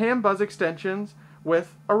 but you can buzz extensions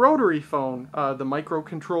with a rotary phone. The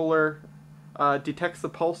microcontroller detects the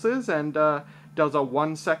pulses and does a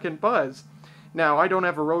 1-second buzz. Now, I don't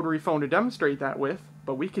have a rotary phone to demonstrate that with,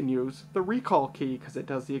 but we can use the recall key because it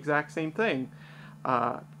does the exact same thing.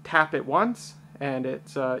 Tap it once, and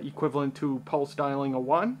it's equivalent to pulse dialing a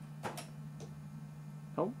 1.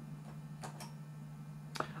 Oh.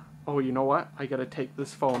 Oh, you know what? I gotta take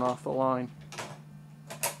this phone off the line.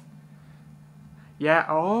 Yeah,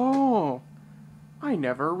 oh, I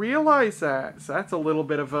never realized that. So that's a little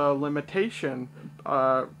bit of a limitation.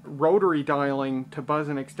 Rotary dialing to buzz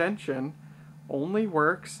an extension only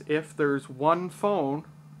works if there's one phone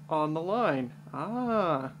on the line.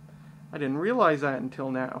 Ah, I didn't realize that until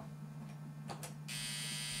now.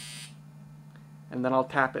 And then I'll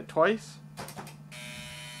tap it twice,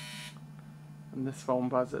 and this phone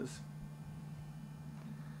buzzes.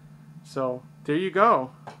 So there you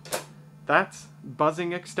go. That's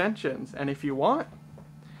buzzing extensions. And if you want,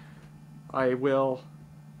 I will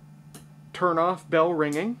turn off bell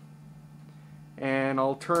ringing, and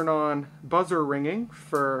I'll turn on buzzer ringing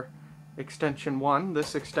for extension 1,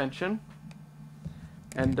 this extension,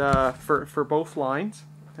 and for both lines.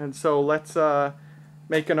 And so let's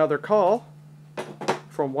make another call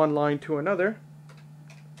from one line to another.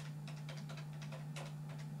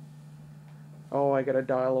 Oh, I gotta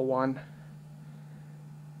dial a 1.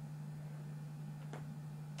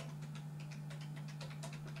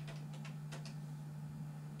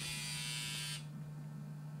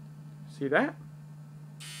 See that?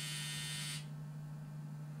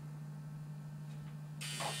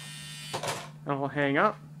 I'll hang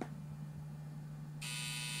up.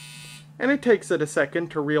 And it takes it a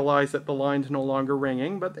second to realize that the line's no longer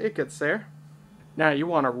ringing, but it gets there. Now, you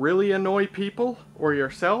want to really annoy people or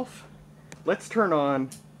yourself? Let's turn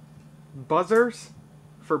on buzzers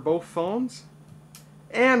for both phones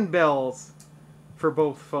and bells for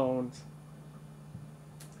both phones.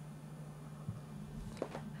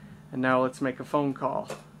 And now let's make a phone call.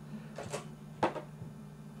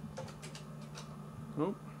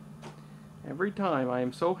 Oh, every time I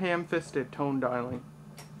am so ham-fisted tone dialing.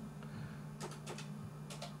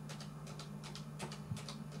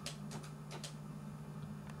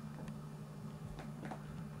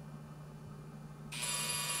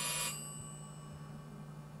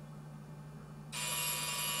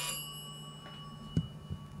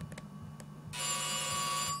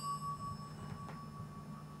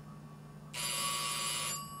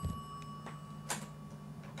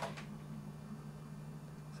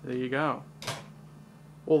 There you go.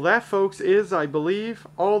 Well, that, folks, is, I believe,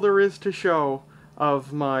 all there is to show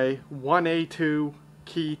of my 1A2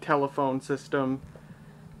 key telephone system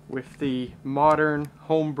with the modern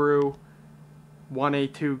homebrew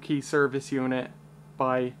 1A2 key service unit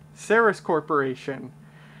by Seriss Corporation.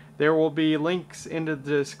 There will be links in the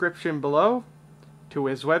description below to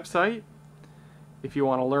his website if you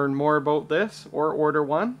want to learn more about this or order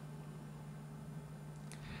one.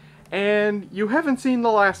 And you haven't seen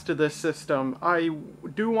the last of this system. I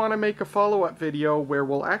do want to make a follow-up video where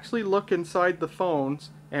we'll actually look inside the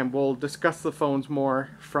phones and we'll discuss the phones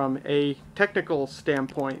more from a technical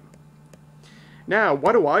standpoint. Now,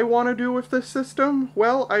 what do I want to do with this system?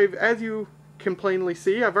 Well, as you can plainly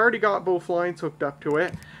see, I've already got both lines hooked up to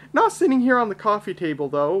it. Not sitting here on the coffee table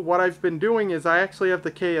though. What I've been doing is I actually have the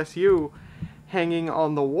KSU hanging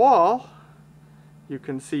on the wall. You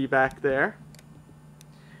can see back there.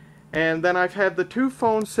 And then I've had the two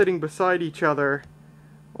phones sitting beside each other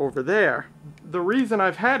over there. The reason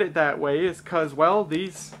I've had it that way is because, well,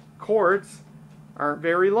 these cords aren't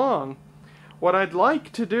very long. What I'd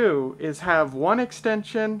like to do is have one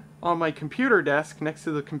extension on my computer desk next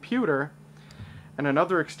to the computer and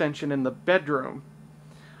another extension in the bedroom.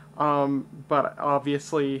 But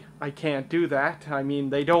obviously I can't do that. I mean,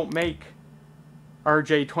 they don't make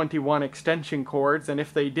RJ21 extension cords, and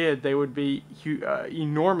if they did, they would be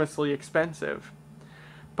enormously expensive.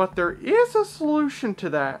 But there is a solution to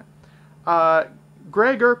that.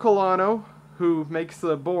 Greg Ercolano, who makes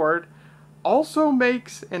the board, also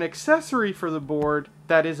makes an accessory for the board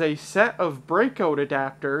that is a set of breakout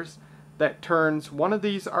adapters that turns one of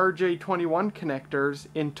these RJ21 connectors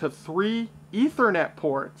into 3 Ethernet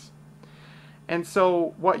ports. And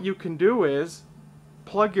so what you can do is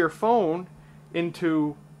plug your phone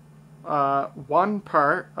into one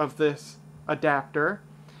part of this adapter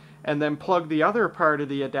and then plug the other part of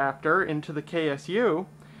the adapter into the KSU,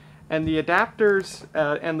 and the adapters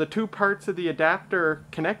and the two parts of the adapter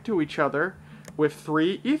connect to each other with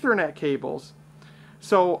 3 Ethernet cables.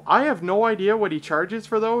 So I have no idea what he charges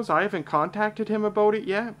for those. I haven't contacted him about it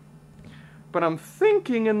yet, but I'm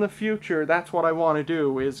thinking in the future that's what I want to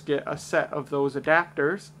do, is get a set of those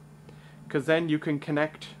adapters, because then you can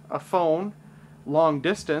connect a phone long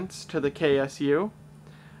distance to the KSU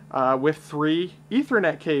with 3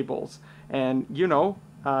 Ethernet cables. And you know,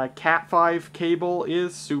 Cat5 cable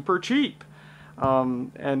is super cheap,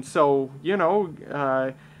 and so, you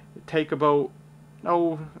know, take about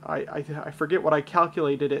oh, I forget what I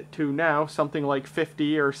calculated it to now, something like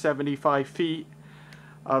 50 or 75 feet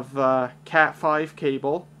of Cat5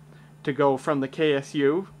 cable to go from the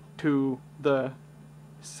KSU to the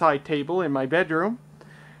side table in my bedroom.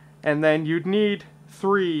 And then you'd need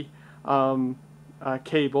 3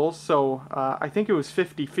 cables, so I think it was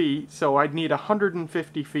 50 feet, so I'd need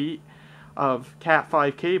 150 feet of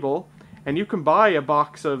Cat5 cable. And you can buy a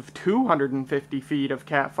box of 250 feet of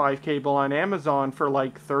Cat5 cable on Amazon for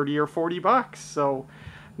like 30 or 40 bucks, so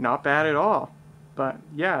not bad at all. But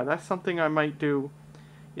yeah, that's something I might do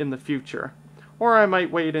in the future. Or I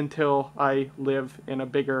might wait until I live in a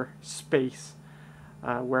bigger space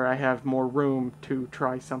where I have more room to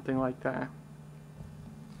try something like that.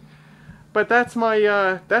 But that's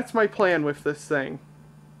my plan with this thing.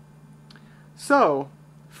 So,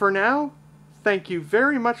 for now, thank you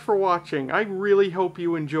very much for watching. I really hope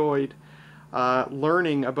you enjoyed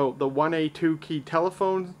learning about the 1A2 key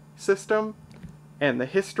telephone system and the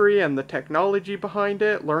history and the technology behind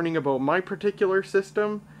it, learning about my particular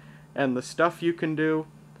system and the stuff you can do,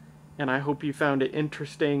 and I hope you found it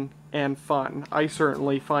interesting and fun. I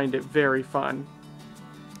certainly find it very fun.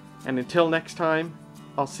 And until next time,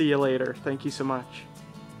 I'll see you later. Thank you so much.